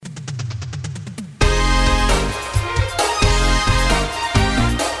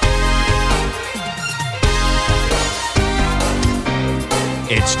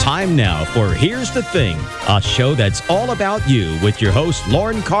It's time now for Here's the Thing, a show that's all about you with your host,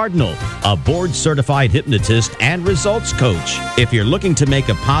 Lauren Cardinal, a board-certified hypnotist and results coach. If you're looking to make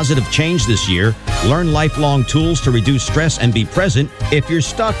a positive change this year, learn lifelong tools to reduce stress and be present. If you're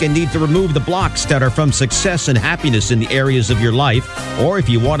stuck and need to remove the blocks that are from success and happiness in the areas of your life, or if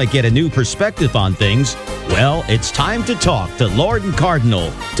you want to get a new perspective on things, well, it's time to talk to Lauren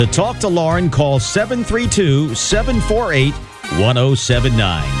Cardinal. To talk to Lauren, call 732-748-1079.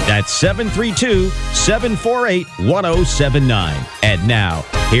 That's 732-748-1079. And now,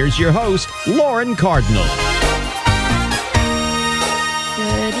 here's your host, Lauren Cardinal.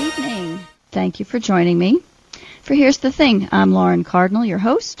 Good evening. Thank you for joining me. For Here's the Thing, I'm Lauren Cardinal, your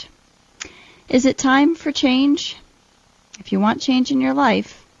host. Is it time for change? If you want change in your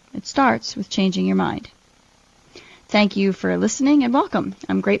life, it starts with changing your mind. Thank you for listening and welcome.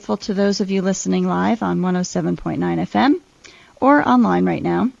 I'm grateful to those of you listening live on 107.9 FM or online right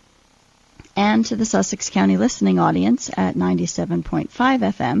now, and to the Sussex County listening audience at 97.5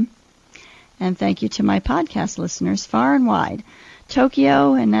 FM. And thank you to my podcast listeners far and wide,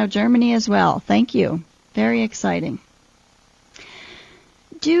 Tokyo and now Germany as well. Thank you. Very exciting.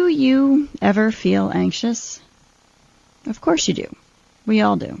 Do you ever feel anxious? Of course you do. We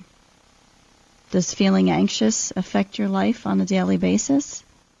all do. Does feeling anxious affect your life on a daily basis?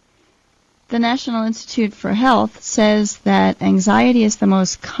 The National Institute for Health says that anxiety is the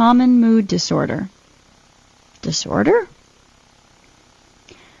most common mood disorder. Disorder?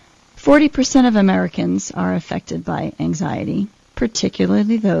 40% of Americans are affected by anxiety,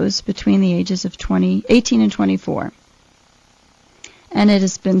 particularly those between the ages of 18 and 24. And it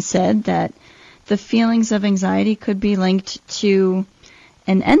has been said that the feelings of anxiety could be linked to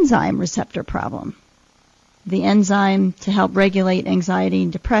an enzyme receptor problem, the enzyme to help regulate anxiety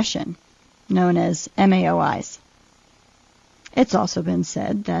and depression, known as MAOIs. It's also been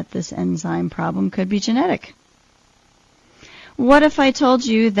said that this enzyme problem could be genetic. What if I told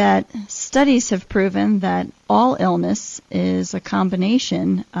you that studies have proven that all illness is a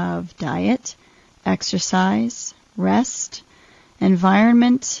combination of diet, exercise, rest,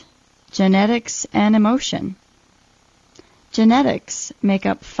 environment, genetics, and emotion? Genetics make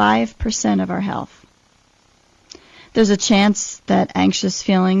up 5% of our health. There's a chance that anxious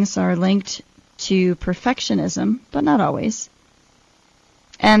feelings are linked to perfectionism, but not always.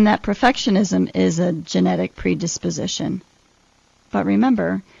 And that perfectionism is a genetic predisposition. But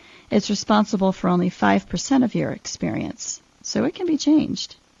remember, it's responsible for only 5% of your experience, so it can be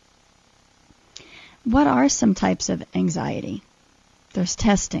changed. What are some types of anxiety? There's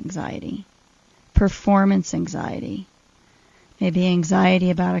test anxiety, performance anxiety, maybe anxiety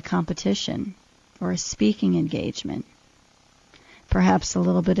about a competition or a speaking engagement. Perhaps a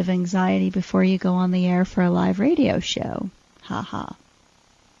little bit of anxiety before you go on the air for a live radio show. Ha ha.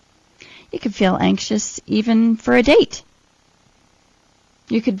 You could feel anxious even for a date.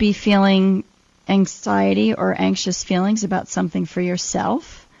 You could be feeling anxiety or anxious feelings about something for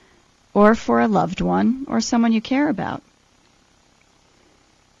yourself or for a loved one or someone you care about.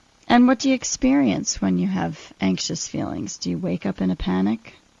 And what do you experience when you have anxious feelings? Do you wake up in a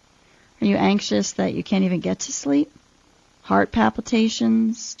panic? Are you anxious that you can't even get to sleep? Heart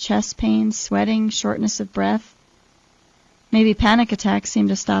palpitations, chest pain, sweating, shortness of breath? Maybe panic attacks seem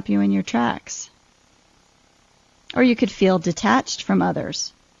to stop you in your tracks. Or you could feel detached from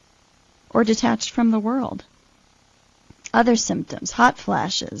others or detached from the world. Other symptoms, hot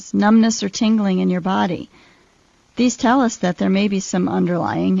flashes, numbness or tingling in your body. These tell us that there may be some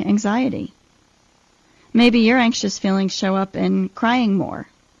underlying anxiety. Maybe your anxious feelings show up in crying more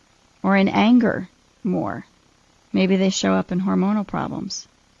or in anger more. Maybe they show up in hormonal problems.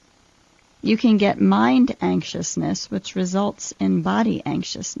 You can get mind anxiousness, which results in body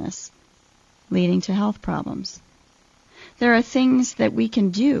anxiousness, leading to health problems. There are things that we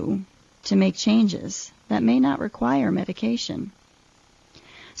can do to make changes that may not require medication.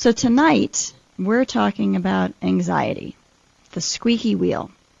 So tonight, we're talking about anxiety, the squeaky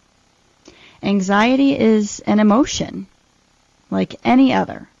wheel. Anxiety is an emotion, like any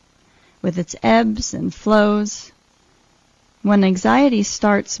other, with its ebbs and flows. When anxiety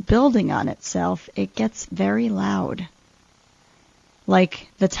starts building on itself, it gets very loud. Like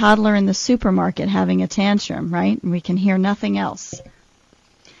the toddler in the supermarket having a tantrum, right? And we can hear nothing else.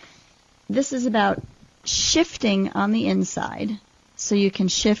 This is about shifting on the inside so you can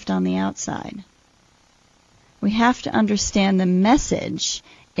shift on the outside. We have to understand the message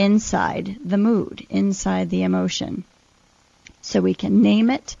inside the mood, inside the emotion, so we can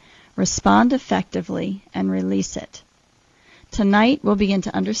name it, respond effectively, and release it. Tonight, we'll begin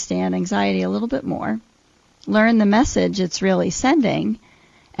to understand anxiety a little bit more, learn the message it's really sending,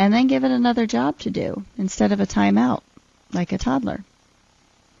 and then give it another job to do instead of a timeout, like a toddler.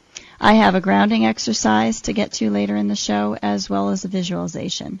 I have a grounding exercise to get to later in the show, as well as a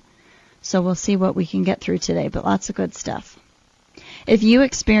visualization. So we'll see what we can get through today, but lots of good stuff. If you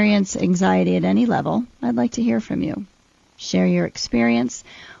experience anxiety at any level, I'd like to hear from you. Share your experience.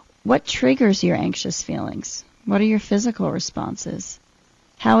 What triggers your anxious feelings? What are your physical responses?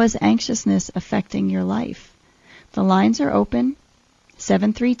 How is anxiousness affecting your life? The lines are open,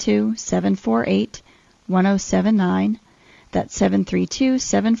 732-748-1079. That's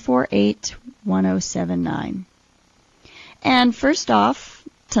 732-748-1079. And first off,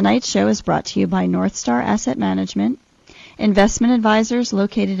 tonight's show is brought to you by North Star Asset Management, investment advisors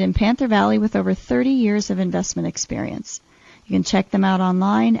located in Panther Valley with over 30 years of investment experience. You can check them out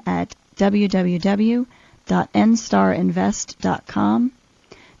online at www.nstarinvest.com.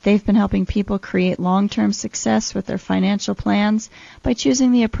 They've been helping people create long-term success with their financial plans by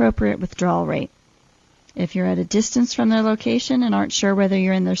choosing the appropriate withdrawal rate. If you're at a distance from their location and aren't sure whether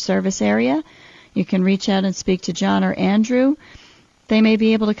you're in their service area, you can reach out and speak to John or Andrew. They may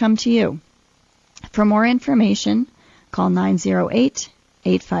be able to come to you. For more information, call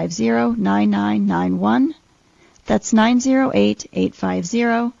 908-850-9991. That's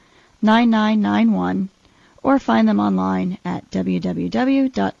 908-850-9991. Or find them online at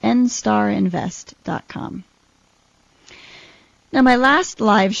www.nstarinvest.com. Now, my last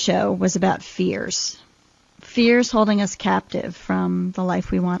live show was about fears. Fears holding us captive from the life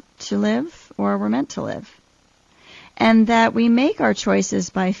we want to live or we're meant to live. And that we make our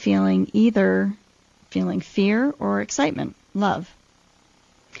choices by either feeling fear or excitement, love.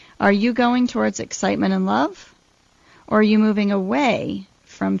 Are you going towards excitement and love? Or are you moving away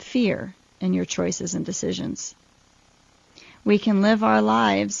from fear in your choices and decisions? We can live our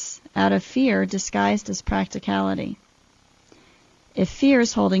lives out of fear disguised as practicality. If fear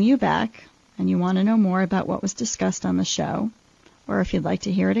is holding you back, and you want to know more about what was discussed on the show, or if you'd like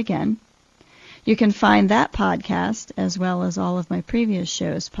to hear it again, you can find that podcast, as well as all of my previous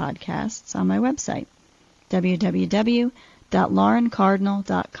shows' podcasts, on my website,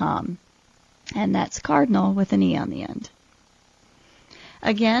 www.laurencardinal.com. And that's Cardinal with an E on the end.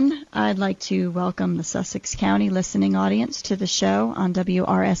 Again, I'd like to welcome the Sussex County listening audience to the show on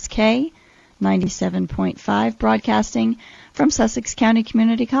WRSK 97.5, broadcasting from Sussex County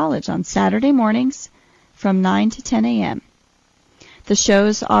Community College on Saturday mornings from 9 to 10 a.m. The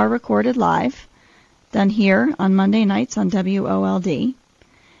shows are recorded live, done here on Monday nights on WOLD.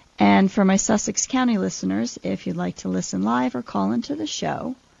 And for my Sussex County listeners, if you'd like to listen live or call into the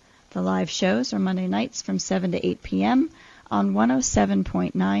show, the live shows are Monday nights from 7 to 8 p.m. on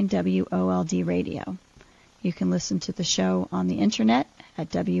 107.9 WOLD radio. You can listen to the show on the internet at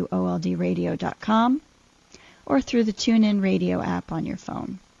WOLDradio.com or through the TuneIn Radio app on your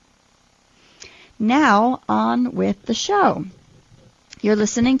phone. Now, on with the show. You're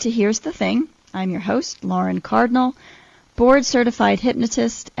listening to Here's the Thing. I'm your host, Lauren Cardinal, board-certified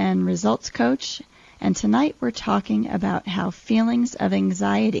hypnotist and results coach, and tonight we're talking about how feelings of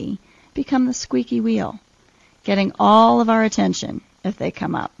anxiety become the squeaky wheel, getting all of our attention if they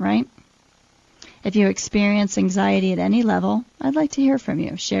come up, right? If you experience anxiety at any level, I'd like to hear from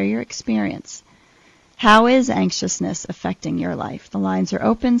you. Share your experience. How is anxiousness affecting your life? The lines are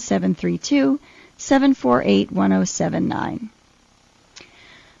open, 732-748-1079.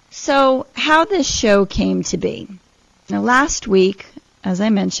 So, how this show came to be. Now, last week, as I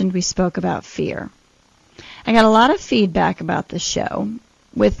mentioned, we spoke about fear. I got a lot of feedback about the show,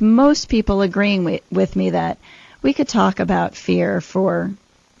 with most people agreeing with me that we could talk about fear for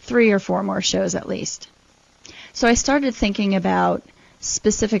 3 or 4 more shows at least. So I started thinking about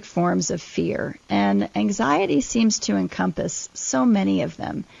specific forms of fear, and anxiety seems to encompass so many of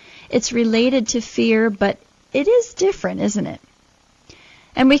them. It's related to fear, but it is different, isn't it?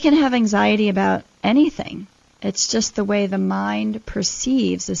 And we can have anxiety about anything. It's just the way the mind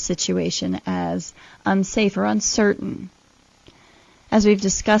perceives a situation as unsafe or uncertain. As we've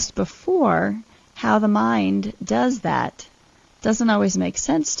discussed before, how the mind does that doesn't always make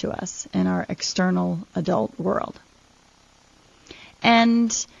sense to us in our external adult world.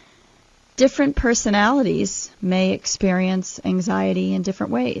 And different personalities may experience anxiety in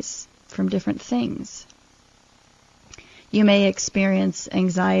different ways from different things. You may experience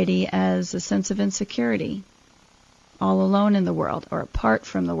anxiety as a sense of insecurity, all alone in the world or apart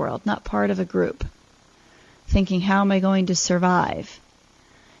from the world, not part of a group, thinking, how am I going to survive?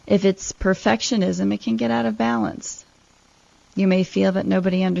 If it's perfectionism, it can get out of balance. You may feel that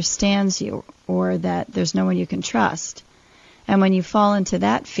nobody understands you or that there's no one you can trust. And when you fall into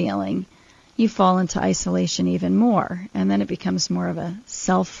that feeling, you fall into isolation even more, and then it becomes more of a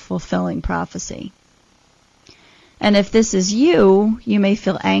self-fulfilling prophecy. And if this is you, you may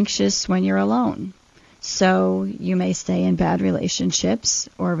feel anxious when you're alone. So you may stay in bad relationships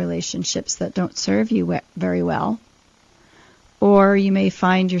or relationships that don't serve you very well. Or you may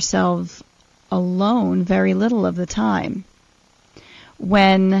find yourself alone very little of the time,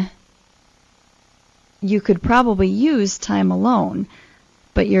 when you could probably use time alone,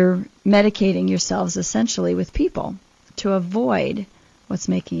 but you're medicating yourselves essentially with people to avoid what's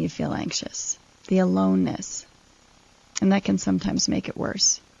making you feel anxious, the aloneness. And that can sometimes make it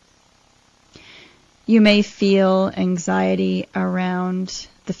worse. You may feel anxiety around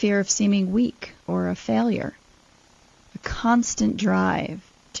the fear of seeming weak or a failure, a constant drive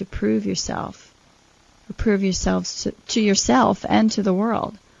to prove yourself, or prove yourselves to yourself and to the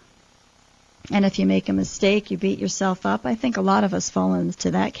world. And if you make a mistake, you beat yourself up. I think a lot of us fall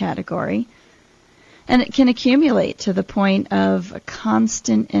into that category. And it can accumulate to the point of a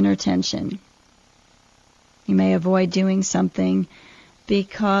constant inner tension. You may avoid doing something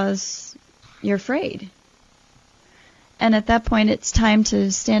because you're afraid. And at that point, it's time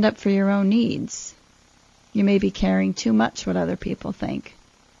to stand up for your own needs. You may be caring too much what other people think.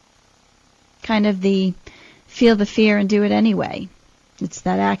 Kind of the feel the fear and do it anyway. It's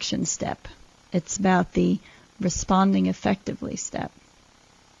that action step. It's about the responding effectively step.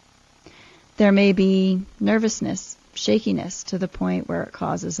 There may be nervousness, shakiness to the point where it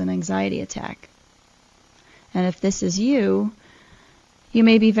causes an anxiety attack. And if this is you, you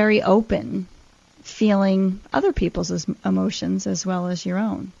may be very open, feeling other people's emotions as well as your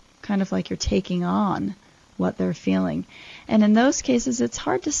own, kind of like you're taking on what they're feeling. And in those cases, it's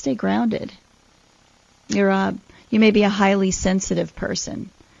hard to stay grounded. You may be a highly sensitive person,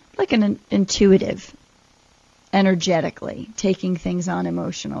 like an intuitive, energetically, taking things on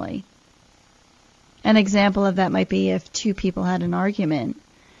emotionally. An example of that might be if two people had an argument.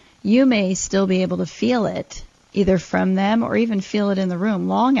 You may still be able to feel it, either from them or even feel it in the room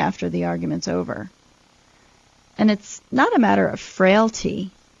long after the argument's over. And it's not a matter of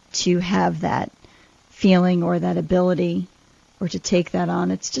frailty to have that feeling or that ability or to take that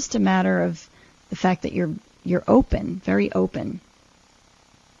on. It's just a matter of the fact that you're open, very open.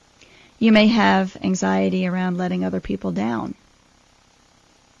 You may have anxiety around letting other people down.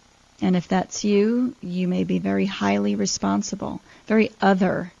 And if that's you, you may be very highly responsible, very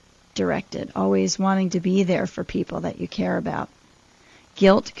other-directed, always wanting to be there for people that you care about.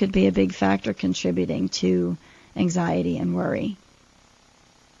 Guilt could be a big factor contributing to anxiety and worry.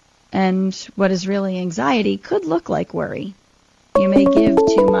 And what is really anxiety could look like worry. You may give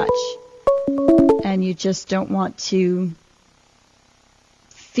too much, and you just don't want to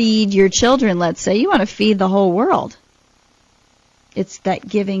feed your children, let's say. You want to feed the whole world. It's that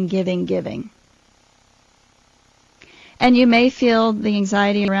giving, giving, giving. And you may feel the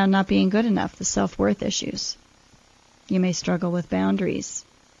anxiety around not being good enough, the self-worth issues. You may struggle with boundaries.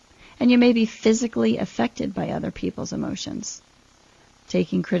 And you may be physically affected by other people's emotions.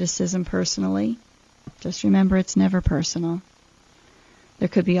 Taking criticism personally, just remember it's never personal. There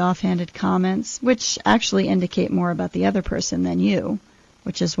could be offhanded comments, which actually indicate more about the other person than you,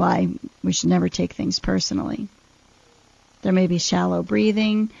 which is why we should never take things personally. There may be shallow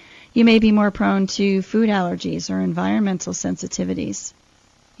breathing. You may be more prone to food allergies or environmental sensitivities.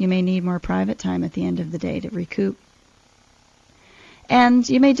 You may need more private time at the end of the day to recoup. And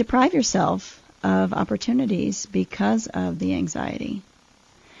you may deprive yourself of opportunities because of the anxiety.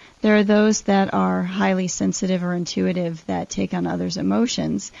 There are those that are highly sensitive or intuitive that take on others'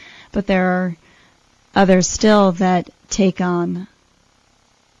 emotions, but there are others still that they're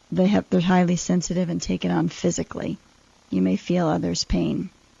highly sensitive and take it on physically. You may feel others' pain.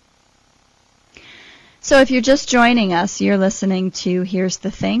 So if you're just joining us, you're listening to Here's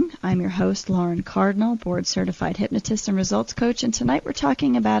the Thing. I'm your host, Lauren Cardinal, board-certified hypnotist and results coach, and tonight we're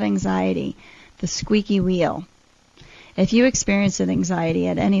talking about anxiety, the squeaky wheel. If you experience anxiety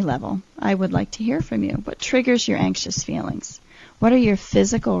at any level, I would like to hear from you. What triggers your anxious feelings? What are your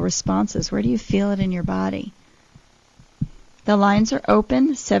physical responses? Where do you feel it in your body? The lines are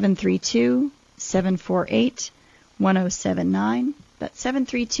open, 732-748-1079. That's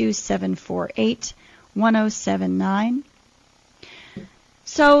 732-748-1079.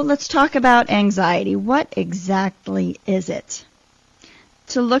 So let's talk about anxiety. What exactly is it?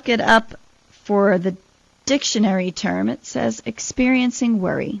 To look it up for the dictionary term, it says experiencing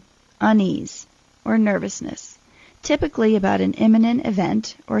worry, unease, or nervousness, typically about an imminent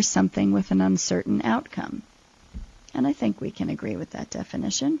event or something with an uncertain outcome. And I think we can agree with that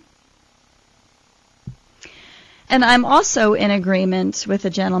definition. And I'm also in agreement with a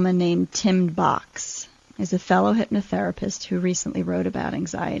gentleman named Tim Box. He's a fellow hypnotherapist who recently wrote about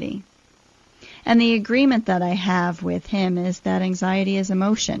anxiety. And the agreement that I have with him is that anxiety is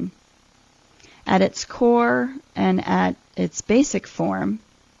emotion. At its core and at its basic form,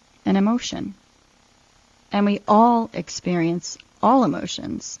 an emotion. And we all experience all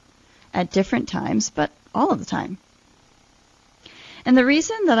emotions at different times, but all of the time. And the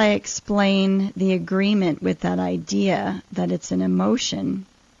reason that I explain the agreement with that idea that it's an emotion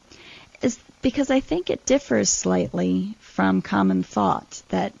is because I think it differs slightly from common thought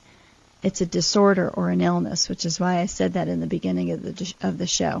that it's a disorder or an illness, which is why I said that in the beginning of the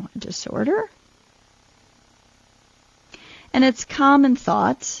show. A disorder? And it's common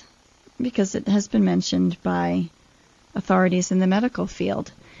thought because it has been mentioned by authorities in the medical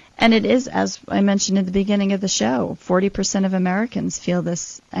field. And it is, as I mentioned at the beginning of the show, 40% of Americans feel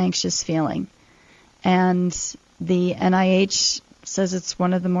this anxious feeling. And the NIH says it's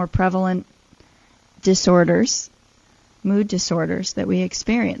one of the more prevalent disorders, mood disorders that we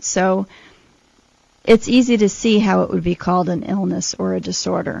experience. So it's easy to see how it would be called an illness or a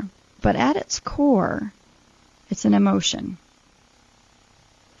disorder. But at its core, it's an emotion.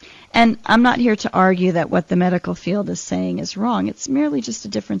 And I'm not here to argue that what the medical field is saying is wrong. It's merely just a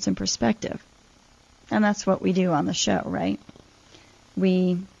difference in perspective. And that's what we do on the show, right?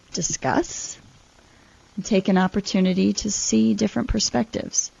 We discuss and take an opportunity to see different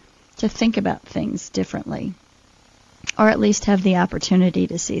perspectives, to think about things differently, or at least have the opportunity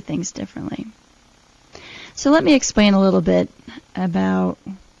to see things differently. So let me explain a little bit about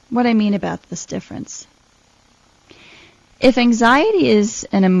what I mean about this difference. If anxiety is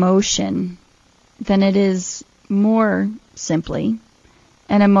an emotion, then it is more simply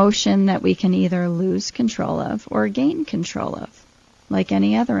an emotion that we can either lose control of or gain control of, like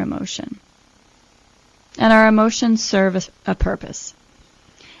any other emotion. And our emotions serve a purpose.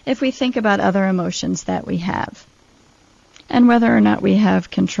 If we think about other emotions that we have, and whether or not we have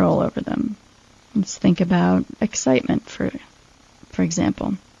control over them. Let's think about excitement, for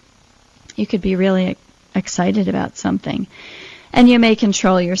example. You could be really excited about something, and you may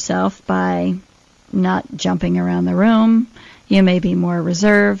control yourself by not jumping around the room. You may be more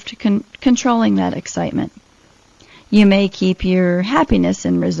reserved, controlling that excitement. You may keep your happiness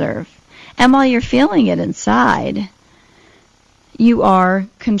in reserve, and while you're feeling it inside, you are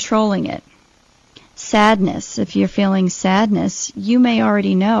controlling it. Sadness, if you're feeling sadness, you may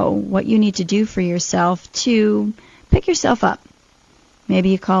already know what you need to do for yourself to pick yourself up. Maybe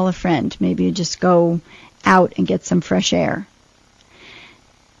you call a friend. Maybe you just go out and get some fresh air.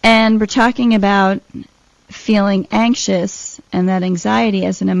 And we're talking about feeling anxious and that anxiety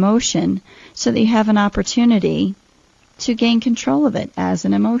as an emotion so that you have an opportunity to gain control of it as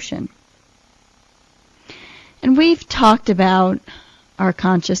an emotion. And we've talked about our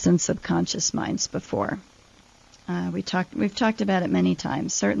conscious and subconscious minds before. We've talked about it many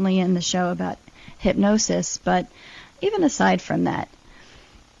times, certainly in the show about hypnosis, but even aside from that.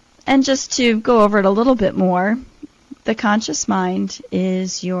 And just to go over it a little bit more, the conscious mind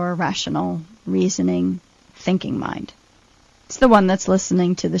is your rational, reasoning, thinking mind. It's the one that's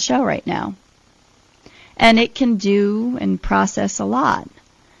listening to the show right now. And it can do and process a lot,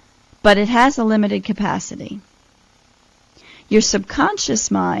 but it has a limited capacity. Your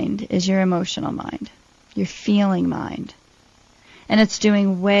subconscious mind is your emotional mind, your feeling mind. And it's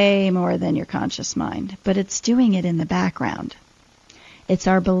doing way more than your conscious mind, but it's doing it in the background. It's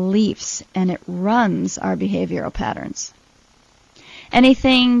our beliefs, and it runs our behavioral patterns.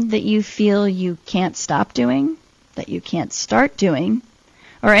 Anything that you feel you can't stop doing, that you can't start doing,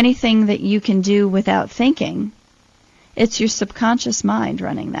 or anything that you can do without thinking, it's your subconscious mind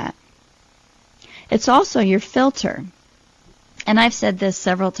running that. It's also your filter. And I've said this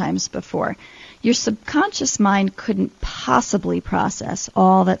several times before. Your subconscious mind couldn't possibly process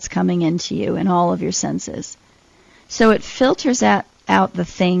all that's coming into you and all of your senses. So it filters out the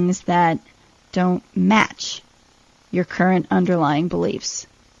things that don't match your current underlying beliefs.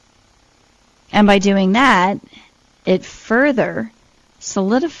 And by doing that, it further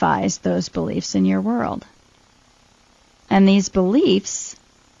solidifies those beliefs in your world. And these beliefs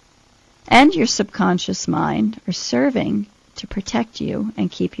and your subconscious mind are serving to protect you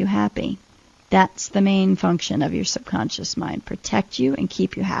and keep you happy. That's the main function of your subconscious mind, protect you and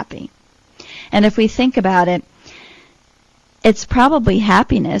keep you happy. And if we think about it, it's probably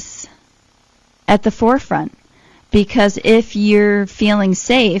happiness at the forefront, because if you're feeling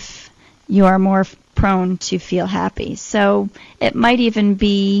safe, you are more prone to feel happy. So it might even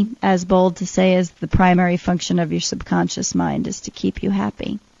be as bold to say as the primary function of your subconscious mind is to keep you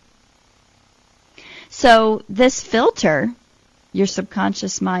happy. So this filter, your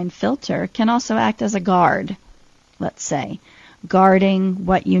subconscious mind filter, can also act as a guard, let's say, guarding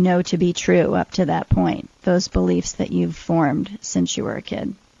what you know to be true up to that point, those beliefs that you've formed since you were a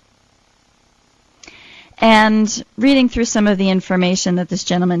kid. And reading through some of the information that this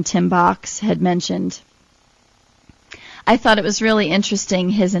gentleman, Tim Box, had mentioned, I thought it was really interesting,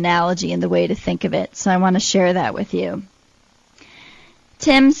 his analogy and the way to think of it, so I want to share that with you.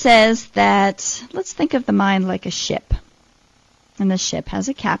 Tim says that, let's think of the mind like a ship. And the ship has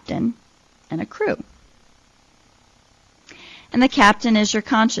a captain and a crew. And the captain is your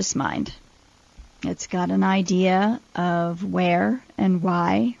conscious mind. It's got an idea of where and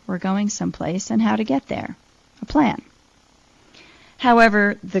why we're going someplace and how to get there, a plan.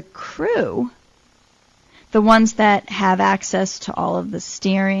 However, the crew, the ones that have access to all of the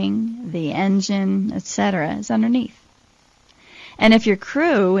steering, the engine, etc., is underneath. And if your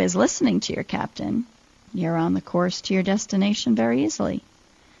crew is listening to your captain, you're on the course to your destination very easily.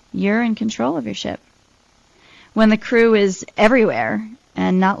 You're in control of your ship. When the crew is everywhere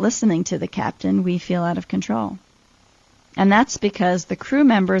and not listening to the captain, we feel out of control. And that's because the crew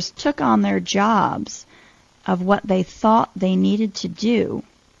members took on their jobs of what they thought they needed to do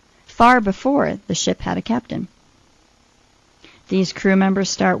far before the ship had a captain. These crew members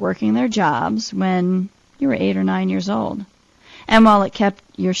start working their jobs when you were 8 or 9 years old. And while it kept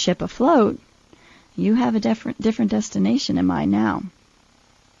your ship afloat, you have a different destination in mind now.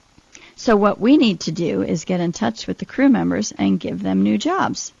 So what we need to do is get in touch with the crew members and give them new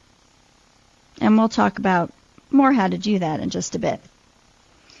jobs. And we'll talk about more how to do that in just a bit.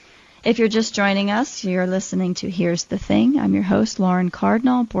 If you're just joining us, you're listening to Here's the Thing. I'm your host, Lauren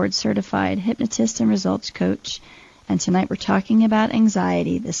Cardinal, board-certified hypnotist and results coach. And tonight we're talking about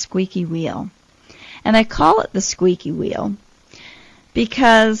anxiety, the squeaky wheel. And I call it the squeaky wheel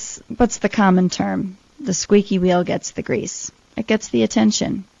because, what's the common term? The squeaky wheel gets the grease. It gets the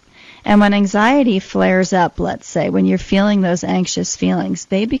attention. And when anxiety flares up, let's say, when you're feeling those anxious feelings,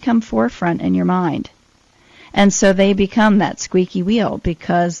 they become forefront in your mind. And so they become that squeaky wheel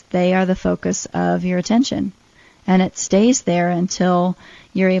because they are the focus of your attention. And it stays there until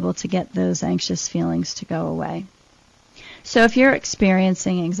you're able to get those anxious feelings to go away. So if you're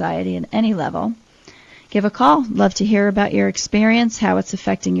experiencing anxiety at any level, give a call. Love to hear about your experience, how it's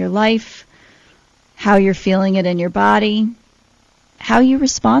affecting your life, how you're feeling it in your body, how you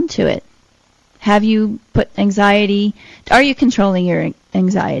respond to it. Have you put anxiety, are you controlling your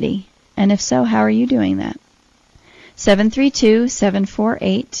anxiety? And if so, how are you doing that?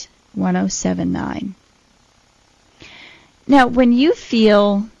 732-748-1079. Now, when you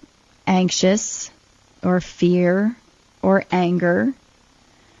feel anxious or fear or anger,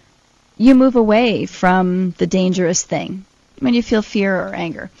 you move away from the dangerous thing when you feel fear or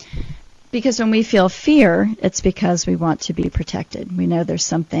anger. Because when we feel fear, it's because we want to be protected. We know there's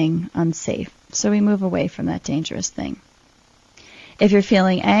something unsafe. So we move away from that dangerous thing. If you're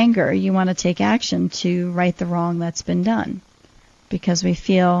feeling anger, you want to take action to right the wrong that's been done. Because we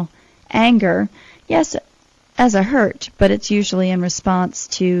feel anger, yes, as a hurt, but it's usually in response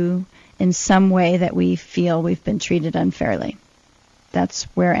to, in some way that we feel we've been treated unfairly. That's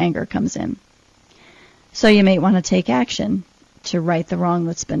where anger comes in. So you may want to take action to right the wrong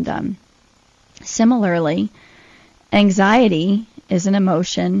that's been done. Similarly, anxiety is an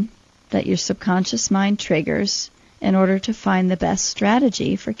emotion that your subconscious mind triggers in order to find the best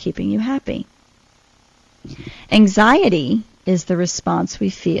strategy for keeping you happy. Anxiety is the response we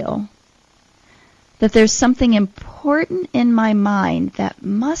feel that there's something important in my mind that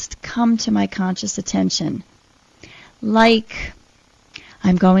must come to my conscious attention. Like,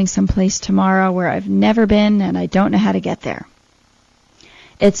 I'm going someplace tomorrow where I've never been and I don't know how to get there.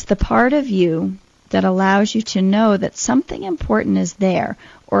 It's the part of you that allows you to know that something important is there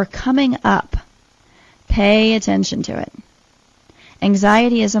or coming up. Pay attention to it.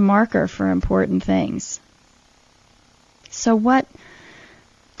 Anxiety is a marker for important things. So what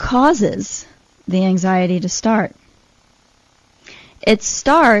causes the anxiety to start? It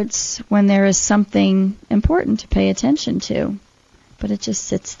starts when there is something important to pay attention to, but it just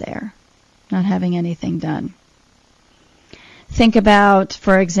sits there, not having anything done. Think about,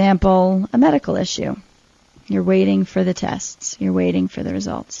 for example, a medical issue. You're waiting for the tests. You're waiting for the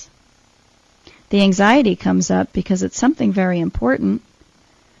results. The anxiety comes up because it's something very important,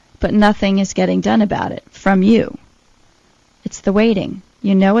 but nothing is getting done about it from you. It's the waiting.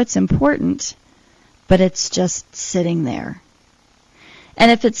 You know it's important, but it's just sitting there. And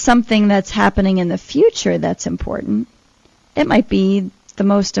if it's something that's happening in the future that's important, it might be the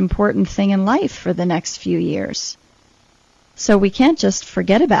most important thing in life for the next few years. So we can't just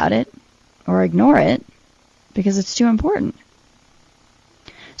forget about it or ignore it. because it's too important.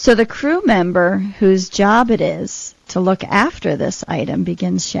 So the crew member whose job it is to look after this item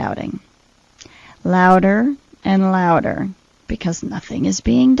begins shouting louder and louder because nothing is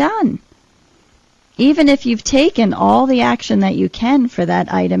being done. Even if you've taken all the action that you can for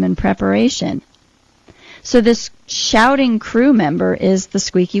that item in preparation. So this shouting crew member is the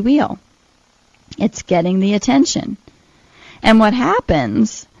squeaky wheel. It's getting the attention. And what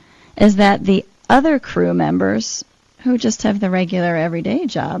happens is that the other crew members who just have the regular everyday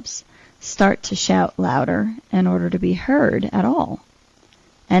jobs start to shout louder in order to be heard at all.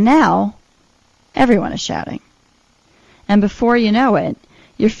 And now everyone is shouting. And before you know it,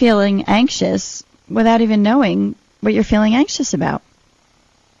 you're feeling anxious without even knowing what you're feeling anxious about.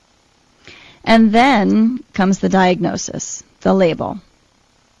 And then comes the diagnosis, the label.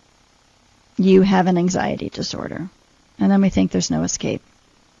 You have an anxiety disorder. And then we think there's no escape.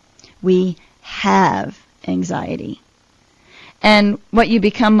 We have anxiety. And what you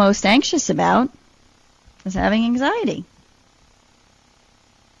become most anxious about is having anxiety.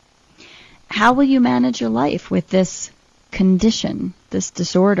 How will you manage your life with this condition, this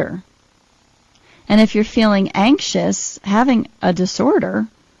disorder? And if you're feeling anxious, having a disorder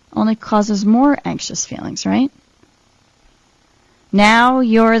only causes more anxious feelings, right? Now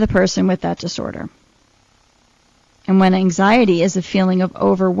you're the person with that disorder. And when anxiety is a feeling of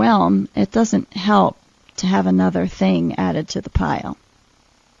overwhelm, it doesn't help to have another thing added to the pile.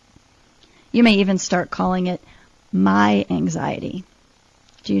 You may even start calling it my anxiety.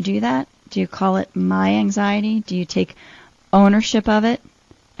 Do you do that? Do you call it my anxiety? Do you take ownership of it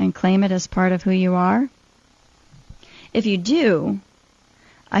and claim it as part of who you are? If you do,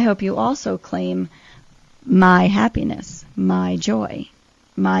 I hope you also claim my happiness, my joy,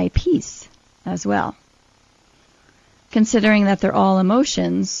 my peace as well. Considering that they're all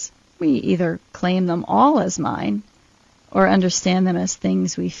emotions, we either claim them all as mine or understand them as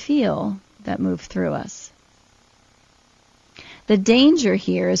things we feel that move through us. The danger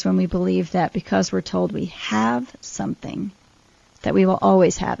here is when we believe that because we're told we have something, that we will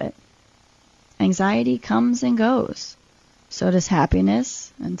always have it. Anxiety comes and goes. So does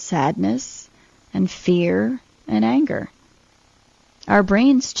happiness and sadness and fear and anger. Our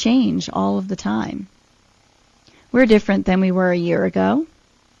brains change all of the time. We're different than we were a year ago,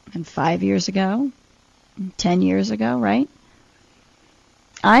 and 5 years ago, and 10 years ago, right?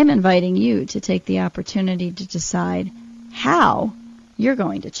 I'm inviting you to take the opportunity to decide how you're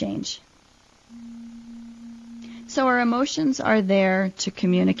going to change. So our emotions are there to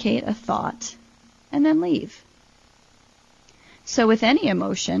communicate a thought and then leave. So with any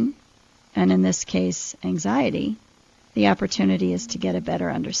emotion, and in this case, anxiety, the opportunity is to get a better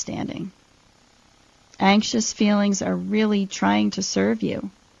understanding. Anxious feelings are really trying to serve you.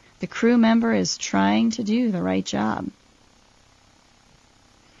 The crew member is trying to do the right job.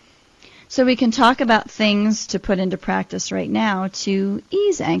 So we can talk about things to put into practice right now to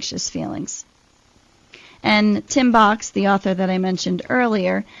ease anxious feelings. And Tim Box, the author that I mentioned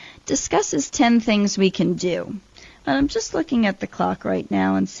earlier, discusses 10 things we can do. And I'm just looking at the clock right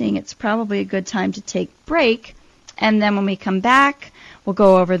now and seeing it's probably a good time to take a break. And then when we come back, we'll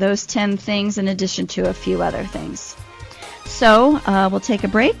go over those 10 things in addition to a few other things. So we'll take a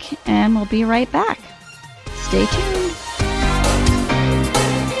break and we'll be right back. Stay tuned.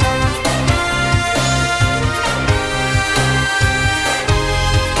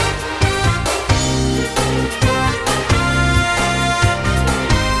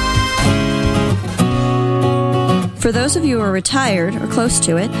 For those of you who are retired or close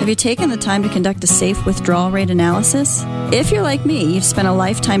to it, have you taken the time to conduct a safe withdrawal rate analysis? If you're like me, you've spent a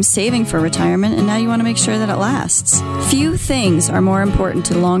lifetime saving for retirement and now you want to make sure that it lasts. Few things are more important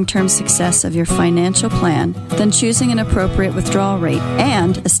to the long-term success of your financial plan than choosing an appropriate withdrawal rate,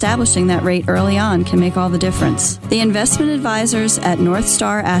 and establishing that rate early on can make all the difference. The investment advisors at North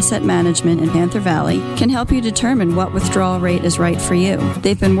Star Asset Management in Panther Valley can help you determine what withdrawal rate is right for you.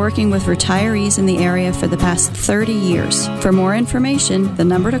 They've been working with retirees in the area for the past 30 years. For more information, the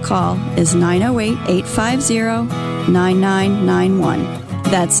number to call is 908-850-9991.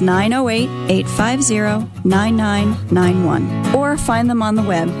 That's 908-850-9991. Or find them on the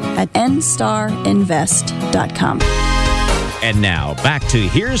web at nstarinvest.com. And now, back to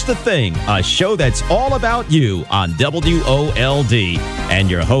Here's the Thing, a show that's all about you on WOLD. And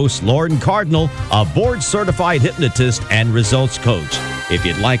your host, Lauren Cardinal, a board-certified hypnotist and results coach. If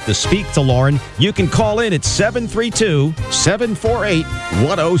you'd like to speak to Lauren, you can call in at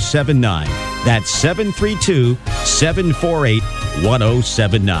 732-748-1079. That's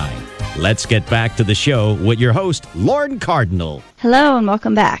 732-748-1079. Let's get back to the show with your host, Lauren Cardinal. Hello and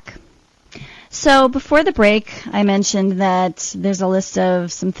welcome back. So before the break, I mentioned that there's a list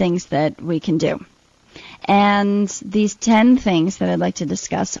of some things that we can do. And these 10 things that I'd like to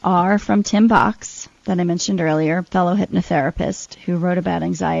discuss are from Tim Box, that I mentioned earlier, fellow hypnotherapist who wrote about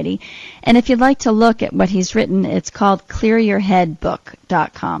anxiety. And if you'd like to look at what he's written, it's called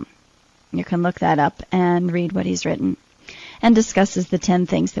clearyourheadbook.com. You can look that up and read what he's written, and discusses the 10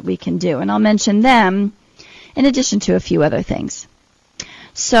 things that we can do. And I'll mention them in addition to a few other things.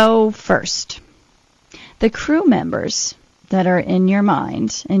 So first, the crew members that are in your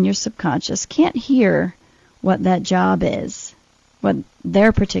mind, in your subconscious, can't hear what that job is, what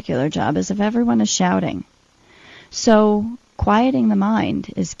their particular job is, if everyone is shouting. So quieting the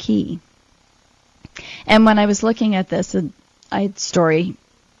mind is key. And when I was looking at this, a story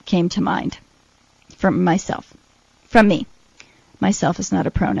came to mind from myself, from me. Myself is not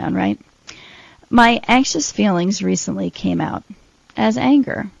a pronoun, right? My anxious feelings recently came out as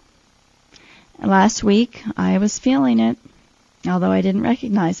anger. Last week, I was feeling it, although I didn't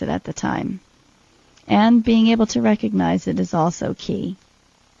recognize it at the time. And being able to recognize it is also key.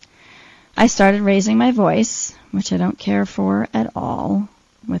 I started raising my voice, which I don't care for at all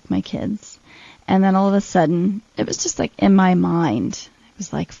with my kids. And then all of a sudden, it was just like in my mind. It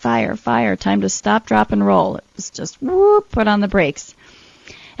was like, fire, fire, time to stop, drop, and roll. It was just, whoop, put on the brakes.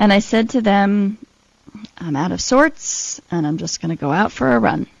 And I said to them, I'm out of sorts, and I'm just going to go out for a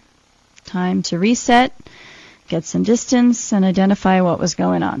run. Time to reset, get some distance, and identify what was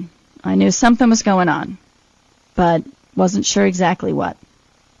going on. I knew something was going on, but wasn't sure exactly what.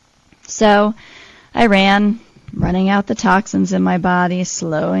 So I ran, running out the toxins in my body,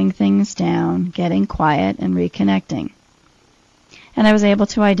 slowing things down, getting quiet, and reconnecting. And I was able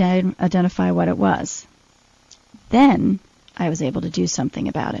to identify what it was. Then I was able to do something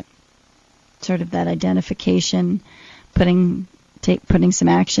about it. Sort of that identification, putting some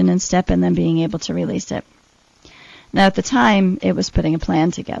action in step, and then being able to release it. Now, at the time, it was putting a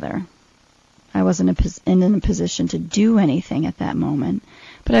plan together. I wasn't in a position to do anything at that moment,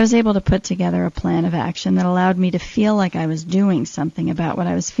 but I was able to put together a plan of action that allowed me to feel like I was doing something about what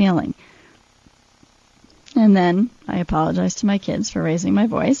I was feeling. And then I apologized to my kids for raising my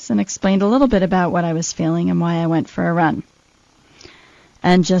voice and explained a little bit about what I was feeling and why I went for a run.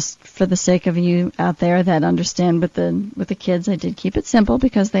 And just for the sake of you out there that understand with the kids, I did keep it simple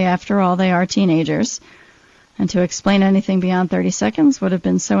because after all, they are teenagers. And to explain anything beyond 30 seconds would have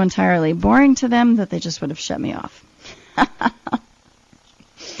been so entirely boring to them that they just would have shut me off.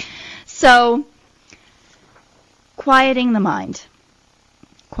 So, quieting the mind.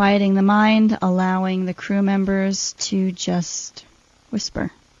 Quieting the mind, allowing the crew members to just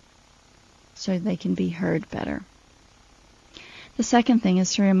whisper so they can be heard better. The second thing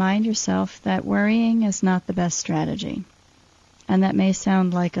is to remind yourself that worrying is not the best strategy. And that may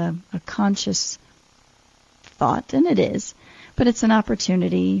sound like a conscious thought, and it is, but it's an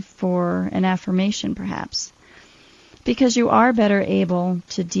opportunity for an affirmation perhaps, because you are better able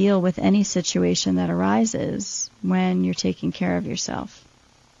to deal with any situation that arises when you're taking care of yourself.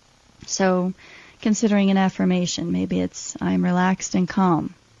 So considering an affirmation, maybe it's I'm relaxed and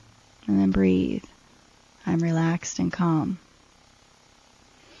calm, and then breathe. I'm relaxed and calm.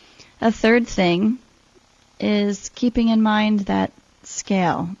 A third thing is keeping in mind that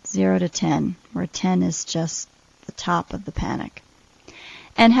scale, 0 to 10, where 10 is just the top of the panic.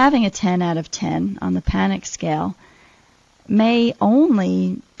 And having a 10 out of 10 on the panic scale may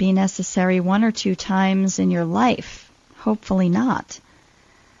only be necessary 1 or 2 times in your life, hopefully not.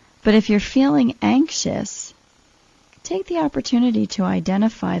 But if you're feeling anxious, take the opportunity to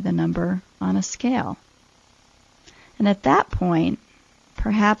identify the number on a scale. And at that point,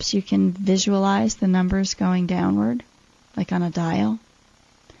 perhaps you can visualize the numbers going downward, like on a dial.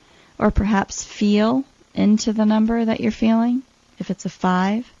 Or perhaps feel into the number that you're feeling, if it's a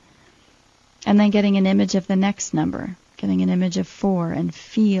 5, and then getting an image of the next number, getting an image of 4, and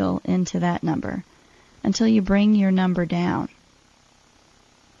feel into that number until you bring your number down.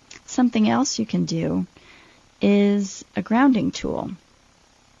 Something else you can do is a grounding tool.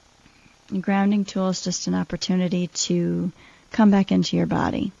 A grounding tool is just an opportunity to come back into your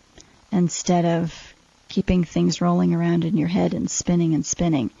body instead of keeping things rolling around in your head and spinning and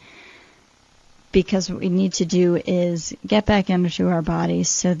spinning. Because what we need to do is get back into our bodies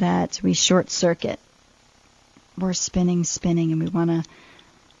so that we short circuit. We're spinning, and we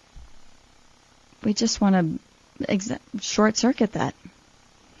just want to short circuit that.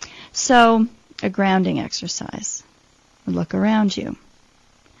 So, a grounding exercise. Look around you.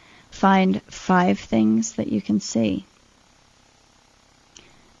 Find 5 things that you can see.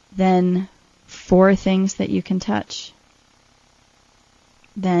 Then 4 things that you can touch.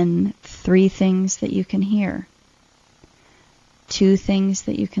 Then 3 things that you can hear, 2 things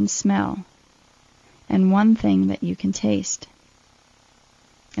that you can smell, and 1 thing that you can taste.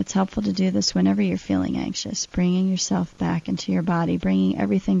 It's helpful to do this whenever you're feeling anxious, bringing yourself back into your body, bringing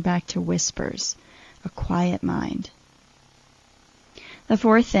everything back to whispers, a quiet mind. The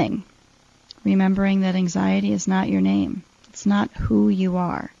 4th thing, remembering that anxiety is not your name. It's not who you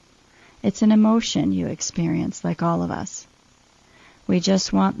are. It's an emotion you experience like all of us. We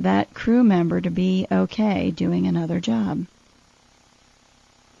just want that crew member to be okay doing another job.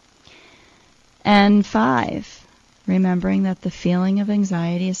 And 5, remembering that the feeling of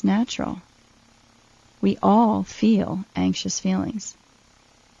anxiety is natural. We all feel anxious feelings.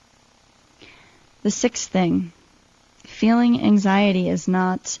 The 6th thing, feeling anxiety is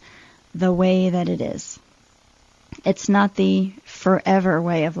not the way that it is. It's not the forever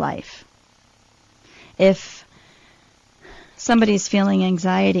way of life. If somebody's feeling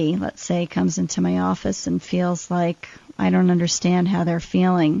anxiety, let's say, comes into my office and feels like I don't understand how they're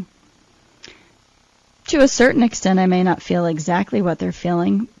feeling, to a certain extent, I may not feel exactly what they're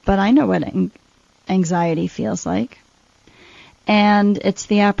feeling, but I know what anxiety feels like. And it's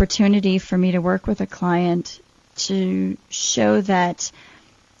the opportunity for me to work with a client to show that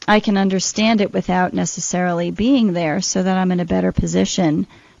I can understand it without necessarily being there, so that I'm in a better position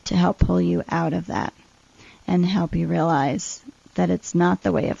to help pull you out of that and help you realize that it's not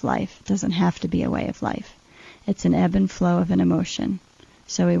the way of life. It doesn't have to be a way of life. It's an ebb and flow of an emotion.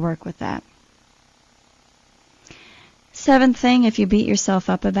 So we work with that. 7th thing, if you beat yourself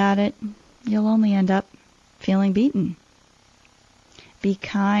up about it, you'll only end up feeling beaten. Be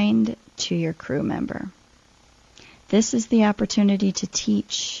kind to your crew member. This is the opportunity to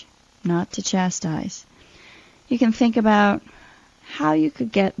teach, not to chastise. You can think about how you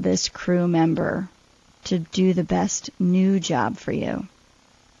could get this crew member to do the best new job for you.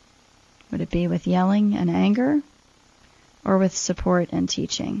 Would it be with yelling and anger, or with support and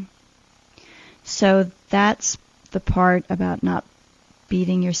teaching? So that's the part about not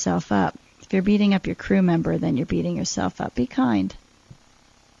beating yourself up. If you're beating up your crew member, then you're beating yourself up. Be kind.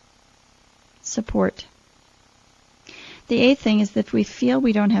 Support. The 8th thing is that if we feel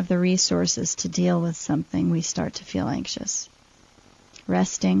we don't have the resources to deal with something, we start to feel anxious.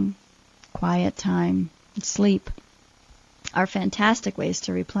 Resting, quiet time, and sleep are fantastic ways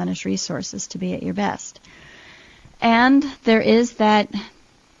to replenish resources to be at your best. And there is that,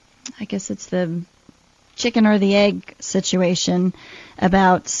 I guess it's the chicken or the egg situation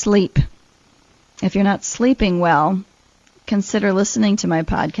about sleep. If you're not sleeping well, consider listening to my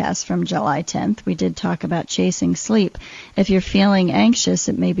podcast from July 10th. We did talk about chasing sleep. If you're feeling anxious,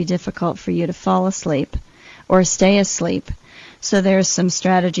 it may be difficult for you to fall asleep or stay asleep. So there's some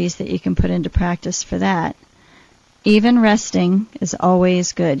strategies that you can put into practice for that. Even resting is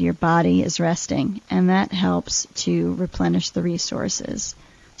always good. Your body is resting, and that helps to replenish the resources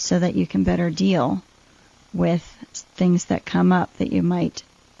so that you can better deal with things that come up that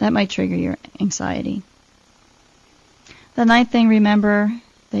might trigger your anxiety. The 9th thing, remember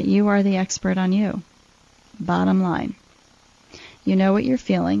that you are the expert on you. Bottom line. You know what you're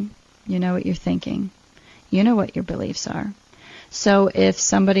feeling. You know what you're thinking. You know what your beliefs are. So if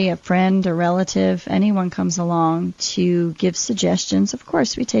somebody, a friend, a relative, anyone comes along to give suggestions, of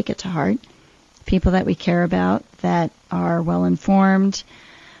course we take it to heart. People that we care about, that are well informed,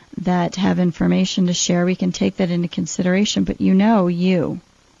 that have information to share, we can take that into consideration. But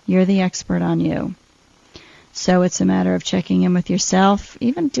you're the expert on you. So it's a matter of checking in with yourself.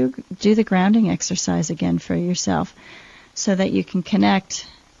 Even do the grounding exercise again for yourself so that you can connect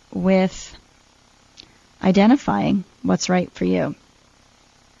with identifying what's right for you.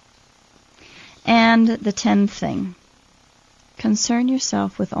 And the 10th thing, concern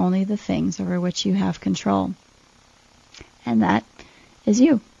yourself with only the things over which you have control. And that is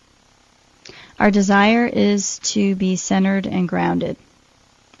you. Our desire is to be centered and grounded,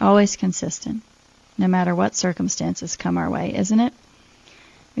 always consistent, no matter what circumstances come our way, isn't it?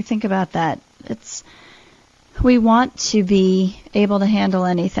 We think about that. We want to be able to handle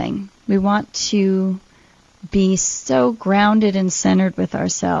anything. We want to be so grounded and centered with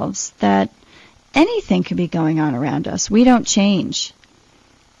ourselves that anything could be going on around us. We don't change.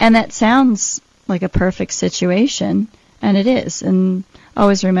 And that sounds like a perfect situation, and it is. And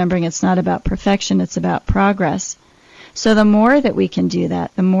always remembering it's not about perfection, it's about progress. So the more that we can do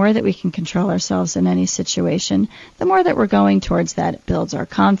that, the more that we can control ourselves in any situation, the more that we're going towards that. It builds our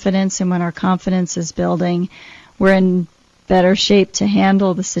confidence, and when our confidence is building, we're in better shape to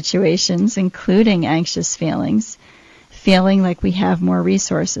handle the situations, including anxious feelings, feeling like we have more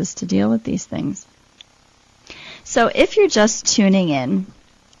resources to deal with these things. So if you're just tuning in,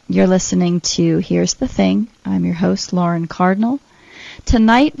 You're listening to Here's the Thing. I'm your host, Lauren Cardinal.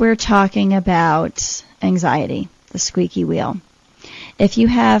 Tonight we're talking about anxiety, the squeaky wheel. If you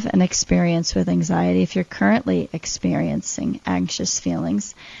have an experience with anxiety, if you're currently experiencing anxious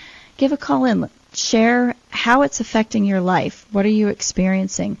feelings, give a call in. Share how it's affecting your life. What are you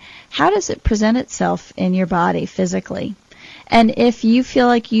experiencing? How does it present itself in your body physically? And if you feel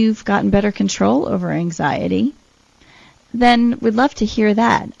like you've gotten better control over anxiety, then we'd love to hear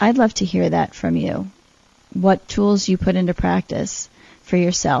that. I'd love to hear that from you. What tools you put into practice for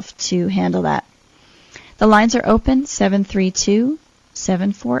yourself to handle that. The lines are open,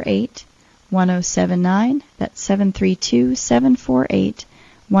 732-748-1079. That's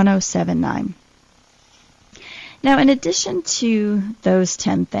 732-748-1079. Now, in addition to those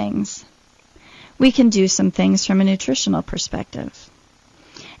 10 things, we can do some things from a nutritional perspective.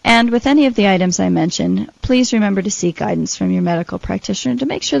 And with any of the items I mentioned, please remember to seek guidance from your medical practitioner to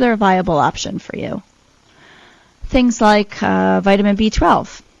make sure they're a viable option for you. Things like vitamin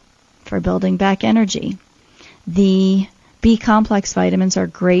B12 for building back energy. The B-complex vitamins are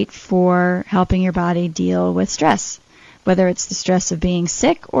great for helping your body deal with stress, whether it's the stress of being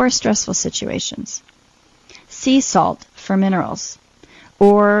sick or stressful situations. Sea salt for minerals,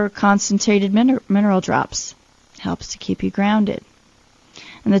 or concentrated mineral drops, helps to keep you grounded.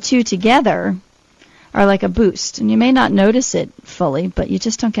 And the two together are like a boost, and you may not notice it fully, but you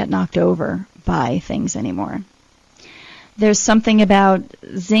just don't get knocked over by things anymore. There's something about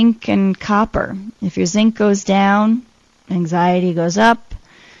zinc and copper. If your zinc goes down, anxiety goes up,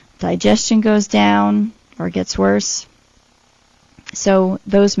 digestion goes down, or gets worse. So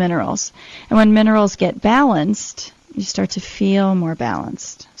those minerals. And when minerals get balanced, you start to feel more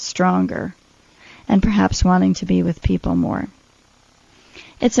balanced, stronger, and perhaps wanting to be with people more.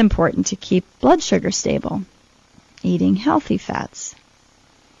 It's important to keep blood sugar stable, eating healthy fats.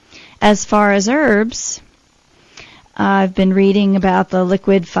 As far as herbs, I've been reading about the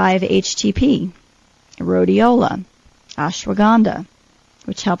liquid 5-HTP, rhodiola, ashwagandha,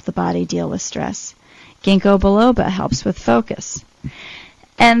 which help the body deal with stress. Ginkgo biloba helps with focus.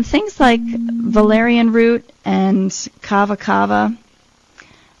 And things like valerian root and kava kava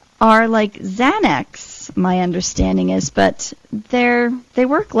are like Xanax, my understanding is, but they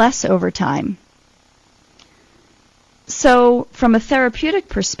work less over time. So from a therapeutic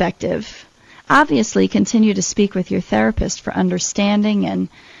perspective, obviously continue to speak with your therapist for understanding and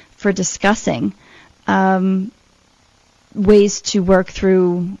for discussing ways to work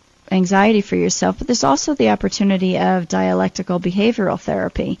through anxiety for yourself, but there's also the opportunity of dialectical behavioral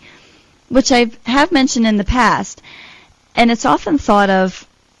therapy, which I have mentioned in the past, and it's often thought of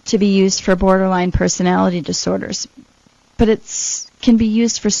to be used for borderline personality disorders, but it can be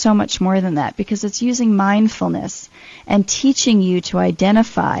used for so much more than that because it's using mindfulness and teaching you to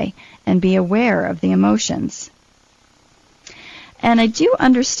identify and be aware of the emotions. And I do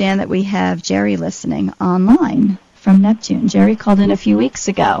understand that we have Jerry listening online from Neptune. Jerry called in a few weeks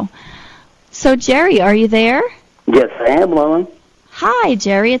ago. So, Jerry, are you there? Yes, I am, Lauren. Hi,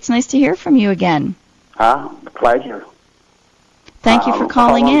 Jerry. It's nice to hear from you again. Pleasure. Thank you for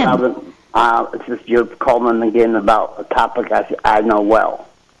calling in. It's just you're calling again about a topic I know well,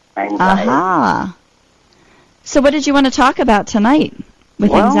 anxiety. Aha. So what did you want to talk about tonight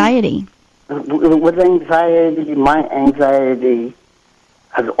with anxiety? With anxiety, my anxiety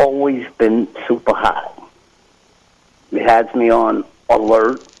has always been super high. It has me on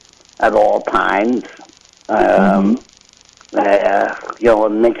alert at all times. It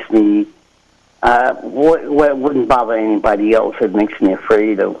makes me, what wouldn't bother anybody else, it makes me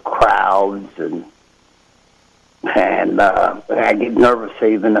afraid of crowds, and I get nervous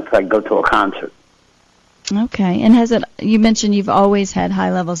even if I go to a concert. Okay. And you mentioned you've always had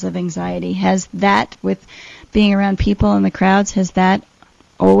high levels of anxiety. Has that, with being around people in the crowds, has that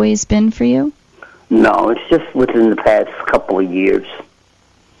always been for you? No, it's just within the past couple of years.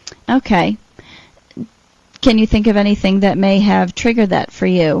 Okay. Can you think of anything that may have triggered that for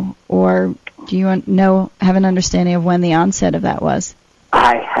you? Or do you have an understanding of when the onset of that was?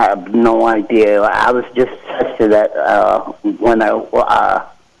 I have no idea. I was just tested at a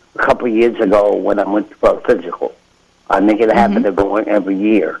couple of years ago when I went for a physical. I make it a habit of going every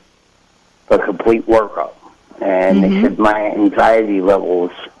year for a complete workup. And they said my anxiety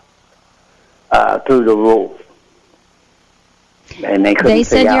levels through the roof. And they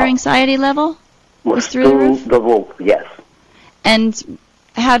said your anxiety level was through the roof? The roof, yes. And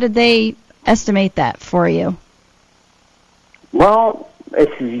how did they estimate that for you? Well,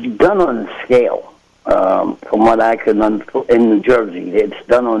 it's done on the scale. From what I can in New Jersey, it's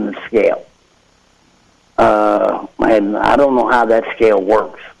done on the scale. And I don't know how that scale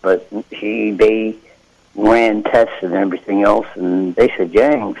works, but they ran tests and everything else, and they said,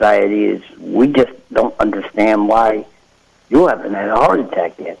 your anxiety is, we just don't understand why you haven't had a heart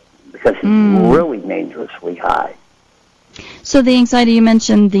attack yet, because it's really dangerously high. So the anxiety, you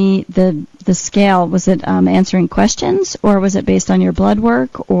mentioned the scale, was it answering questions, or was it based on your blood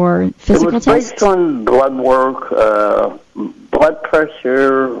work or physical tests? It was based on blood work, blood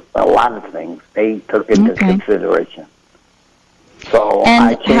pressure, a lot of things they took into consideration. So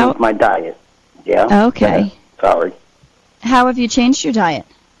I changed my diet. Yeah. Okay. Sorry. How have you changed your diet?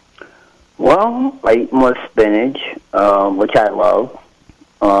 Well, I eat more spinach, which I love.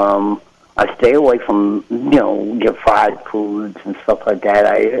 I stay away from, your fried foods and stuff like that.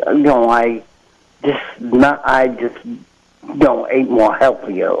 I just ate more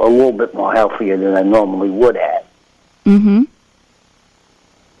healthier, a little bit more healthier than I normally would have. Mm-hmm.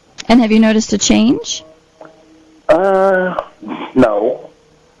 And have you noticed a change? No.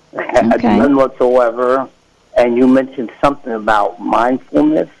 Okay. None whatsoever. And you mentioned something about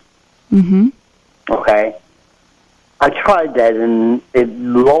mindfulness. Mm-hmm. Okay. I tried that, and it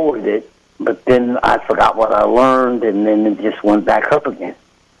lowered it, but then I forgot what I learned, and then it just went back up again.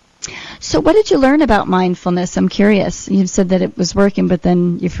 So what did you learn about mindfulness? I'm curious. You said that it was working, but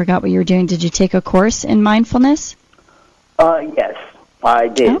then you forgot what you were doing. Did you take a course in mindfulness? Yes, I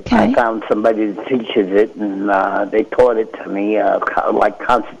did. Okay. I found somebody that teaches it, and they taught it to me, like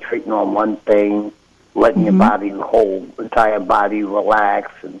concentrating on one thing, letting your body, the whole entire body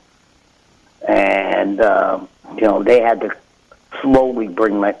relax, and they had to slowly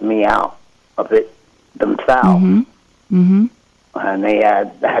bring me out of it themselves. Mm-hmm. Mm-hmm. And they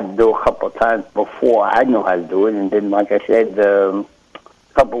had to do a couple of times before I knew how to do it. And then, like I said,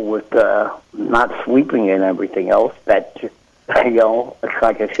 coupled with not sleeping and everything else, that, it's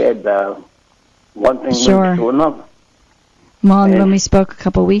like I said, one thing leads to another. Well, and when we spoke a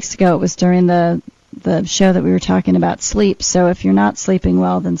couple of weeks ago, it was during the show that we were talking about sleep. So if you're not sleeping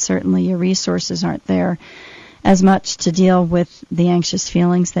well, then certainly your resources aren't there as much to deal with the anxious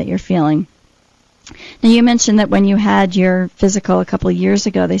feelings that you're feeling. Now, you mentioned that when you had your physical a couple of years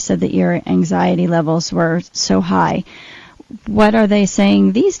ago, they said that your anxiety levels were so high. What are they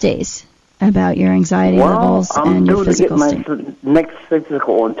saying these days about your anxiety levels and your physical state? I'm due to get my next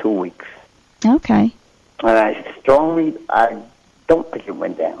physical in 2 weeks. Okay. And I don't think it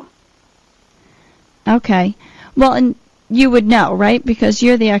went down. Okay. Well, and you would know, right? Because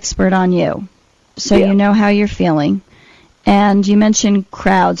you're the expert on you. So you know how you're feeling. And you mentioned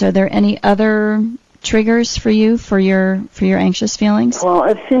crowds. Are there any other triggers for you for your anxious feelings? Well,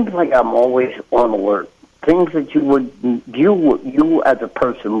 it seems like I'm always on alert. Things that you as a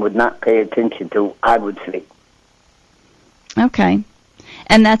person would not pay attention to, I would see. Okay.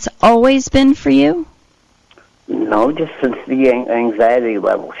 And that's always been for you? No, just since the anxiety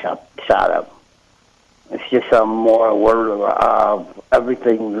level shot up. It's just I'm more aware of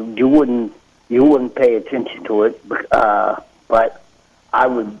everything. You wouldn't pay attention to it, but I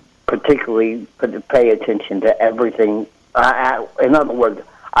would particularly pay attention to everything. In other words,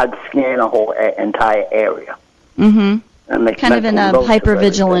 I'd scan a whole entire area. Mm-hmm. And make kind of in a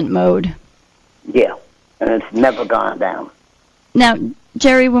hypervigilant mode. Yeah, and it's never gone down. Now,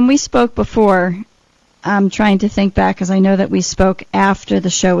 Jerry, when we spoke before, I'm trying to think back because I know that we spoke after the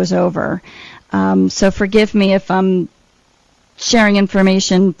show was over. So forgive me if I'm sharing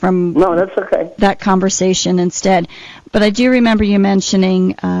information from that's okay. That conversation instead. But I do remember you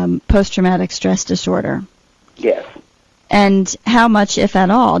mentioning post-traumatic stress disorder. Yes. And how much, if at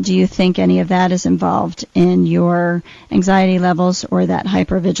all, do you think any of that is involved in your anxiety levels or that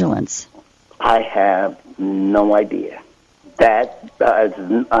hypervigilance? I have no idea. That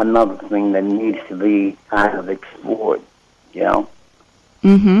is another thing that needs to be kind of explored,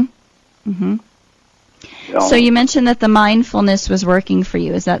 Mm-hmm. Mm-hmm. So you mentioned that the mindfulness was working for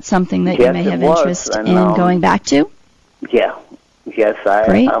you. Is that something that you may have interest in going back to? Yeah. Yes,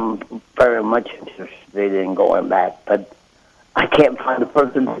 I'm very much interested in going back, but I can't find a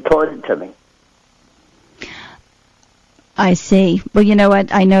person who taught it to me. I see. Well, you know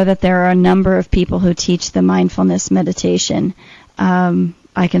what? I know that there are a number of people who teach the mindfulness meditation.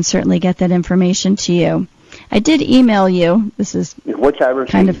 I can certainly get that information to you. I did email you. This is which I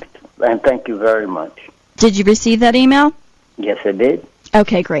received, and thank you very much. Did you receive that email? Yes, I did.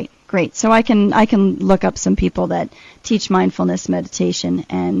 Okay, great. So I can look up some people that teach mindfulness meditation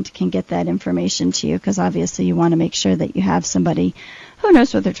and can get that information to you because obviously you want to make sure that you have somebody who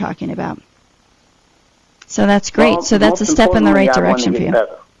knows what they're talking about. So that's great. Well, so that's a step in the right direction for you.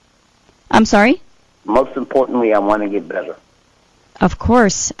 Better. I'm sorry? Most importantly, I want to get better. Of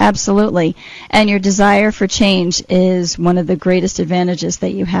course, absolutely. And your desire for change is one of the greatest advantages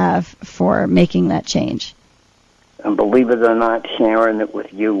that you have for making that change. And believe it or not, sharing it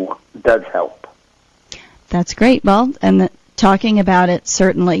with you does help. That's great. Well, and talking about it,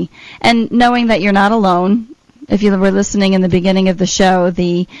 certainly. And knowing that you're not alone. If you were listening in the beginning of the show,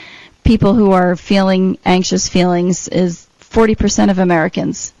 the people who are feeling anxious feelings is 40% of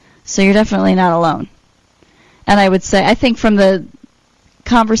Americans. So you're definitely not alone. And I would say, I think from the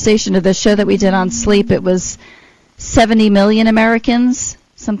conversation of the show that we did on sleep, it was 70 million Americans,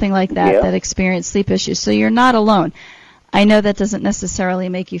 something like that, that experience sleep issues. So you're not alone. I know that doesn't necessarily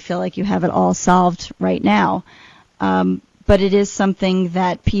make you feel like you have it all solved right now, but it is something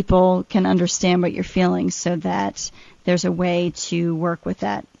that people can understand what you're feeling so that there's a way to work with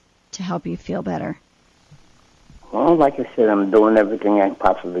that to help you feel better. Well, like I said, I'm doing everything I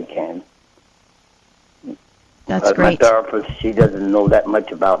possibly can. That's great. My therapist, she doesn't know that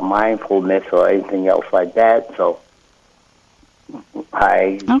much about mindfulness or anything else like that, so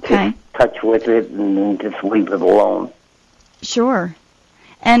I just touch with it and just leave it alone. Sure.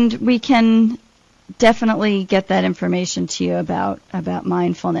 And we can definitely get that information to you about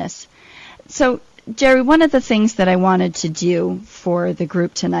mindfulness. So, Jerry, one of the things that I wanted to do for the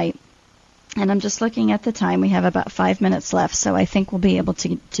group tonight, and I'm just looking at the time, we have about 5 minutes left, so I think we'll be able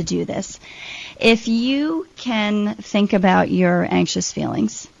to do this. If you can think about your anxious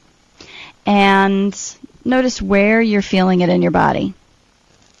feelings and notice where you're feeling it in your body.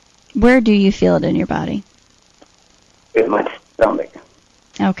 Where do you feel it in your body? In my stomach.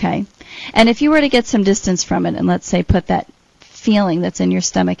 Okay. And if you were to get some distance from it and let's say put that feeling that's in your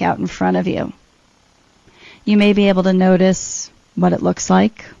stomach out in front of you, you may be able to notice what it looks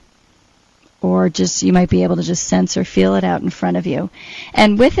like, or just you might be able to just sense or feel it out in front of you.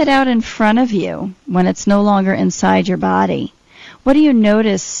 And with it out in front of you, when it's no longer inside your body, what do you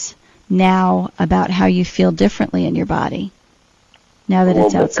notice now about how you feel differently in your body now that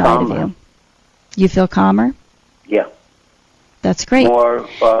it's outside of you? You feel calmer? Yeah. That's great. More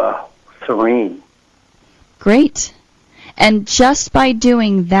serene. Great. And just by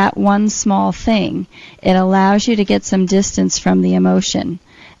doing that one small thing, it allows you to get some distance from the emotion,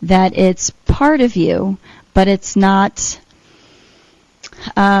 that it's part of you, but it's not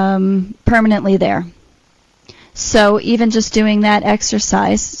permanently there. So even just doing that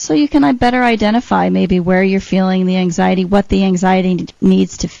exercise, so you can better identify maybe where you're feeling the anxiety, what the anxiety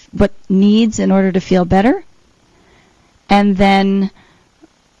needs in order to feel better, and then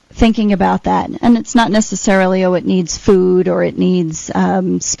thinking about that. And it's not necessarily, it needs food or it needs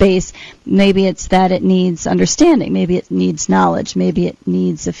space. Maybe it's that it needs understanding. Maybe it needs knowledge. Maybe it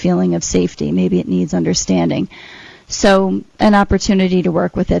needs a feeling of safety. Maybe it needs understanding. So an opportunity to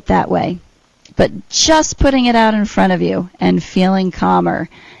work with it that way. But just putting it out in front of you and feeling calmer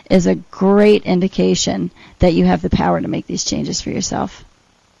is a great indication that you have the power to make these changes for yourself.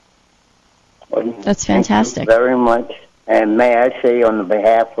 That's fantastic. Thank you very much. And may I say on the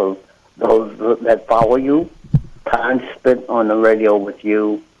behalf of those that follow you, time spent on the radio with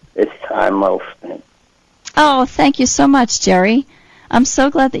you is time well spent. Oh, thank you so much, Jerry. I'm so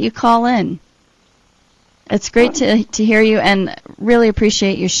glad that you call in. It's great to hear you and really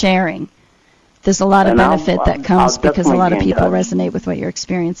appreciate you sharing. There's a lot of benefit that comes because a lot of people resonate with what you're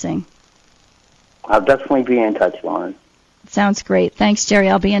experiencing. I'll definitely be in touch, Lauren. Sounds great. Thanks, Jerry.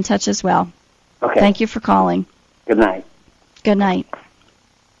 I'll be in touch as well. Okay. Thank you for calling. Good night. Good night.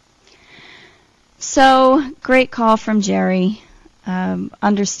 So, great call from Jerry,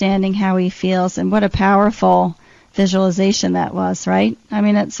 understanding how he feels, and what a powerful visualization that was, right? I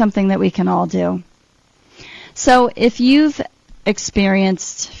mean, it's something that we can all do. So, if you've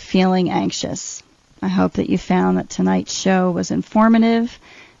experienced feeling anxious, I hope that you found that tonight's show was informative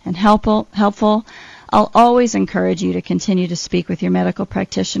and helpful. I'll always encourage you to continue to speak with your medical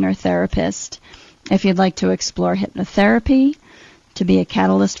practitioner or therapist. If you'd like to explore hypnotherapy, to be a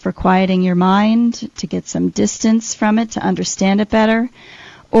catalyst for quieting your mind, to get some distance from it, to understand it better,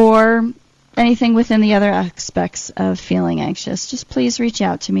 or anything within the other aspects of feeling anxious, just please reach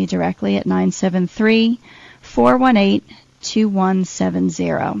out to me directly at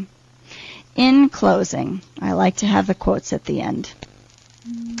 973-418-2170. In closing, I like to have the quotes at the end.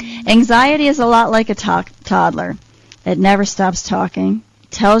 Anxiety is a lot like a toddler. It never stops talking,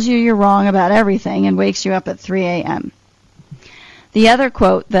 tells you you're wrong about everything, and wakes you up at 3 a.m. The other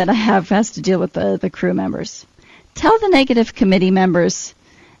quote that I have has to deal with the crew members. Tell the negative committee members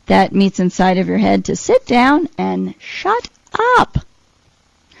that meets inside of your head to sit down and shut up.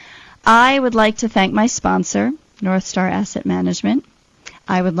 I would like to thank my sponsor, North Star Asset Management.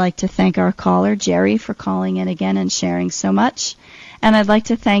 I would like to thank our caller, Jerry, for calling in again and sharing so much. And I'd like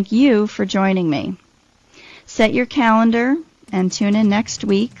to thank you for joining me. Set your calendar and tune in next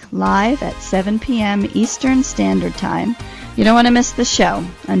week live at 7 p.m. Eastern Standard Time. You don't want to miss the show.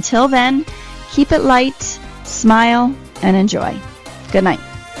 Until then, keep it light, smile, and enjoy. Good night.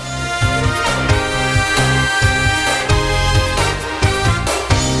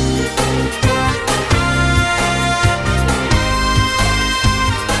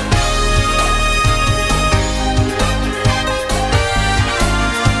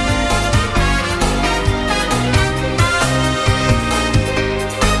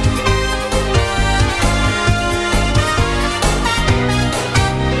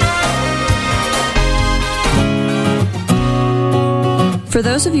 For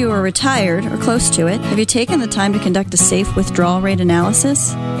those of you who are retired or close to it, have you taken the time to conduct a safe withdrawal rate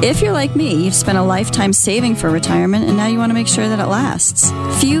analysis? If you're like me, you've spent a lifetime saving for retirement and now you want to make sure that it lasts.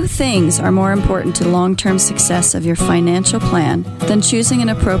 Few things are more important to the long-term success of your financial plan than choosing an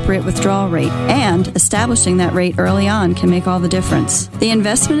appropriate withdrawal rate, and establishing that rate early on can make all the difference. The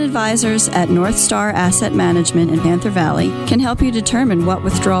investment advisors at North Star Asset Management in Panther Valley can help you determine what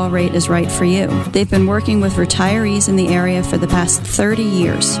withdrawal rate is right for you. They've been working with retirees in the area for the past 30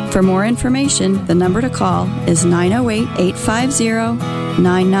 years. For more information, the number to call is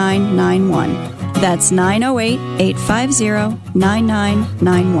 908-850-9991. That's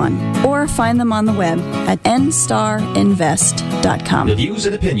 908-850-9991. Or find them on the web at nstarinvest.com. The views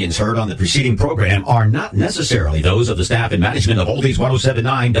and opinions heard on the preceding program are not necessarily those of the staff and management of Oldies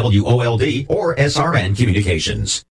 107.9 WOLD or SRN Communications.